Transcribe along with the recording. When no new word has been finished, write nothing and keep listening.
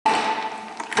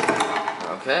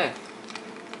Okay.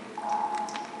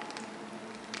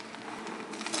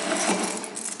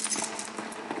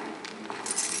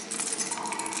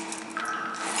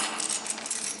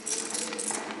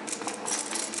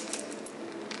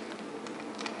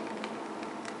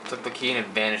 Took the key and it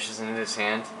vanishes into his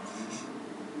hand.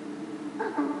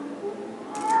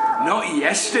 Not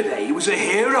yesterday, he was a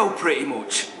hero pretty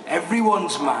much.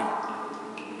 Everyone's man.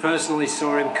 Personally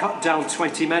saw him cut down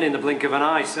 20 men in the blink of an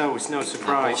eye, so it's no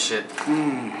surprise. Bullshit.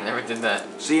 Never did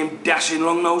that. See him dashing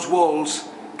along those walls?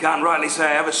 Can't rightly say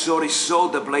I ever saw his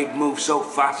shoulder blade move so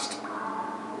fast.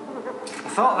 I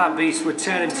thought that beast would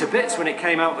turn him to bits when it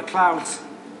came out the clouds.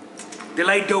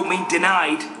 Delayed don't mean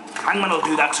denied. Hangman will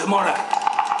do that tomorrow.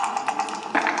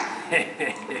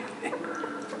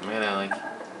 Man, I like.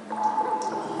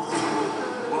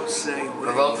 What say we?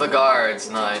 Provoke the guards.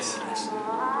 Nice.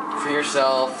 Free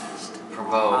yourself.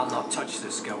 Provoke. I'll not touch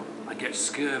this goat. I get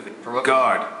scurvy. Provoke.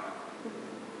 Guard.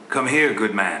 Come here,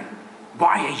 good man.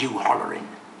 Why are you hollering?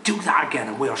 Do that again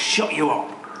and we'll shut you up.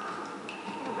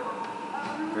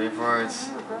 Brief words.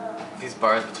 These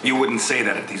bars between. You wouldn't say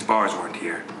that if these bars weren't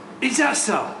here. Is that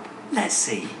so? Let's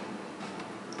see.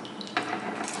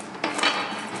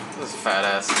 This fat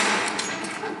ass.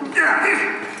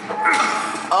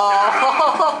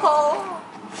 Oh!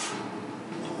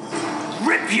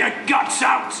 Rip your guts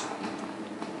out!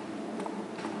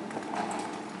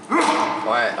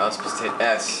 Why? I was supposed to hit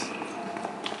S.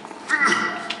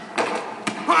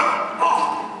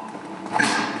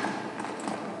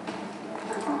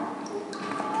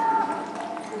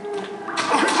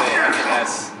 Okay, I hit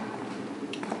S.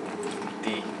 D.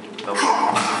 W.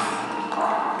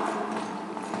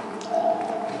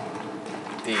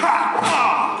 D.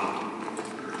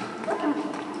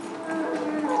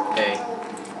 A.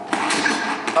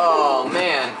 Oh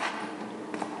man.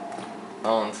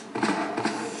 Owned.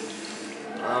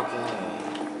 Okay.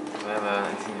 Do I have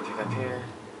anything to pick up here?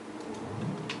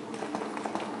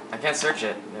 I can't search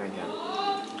it.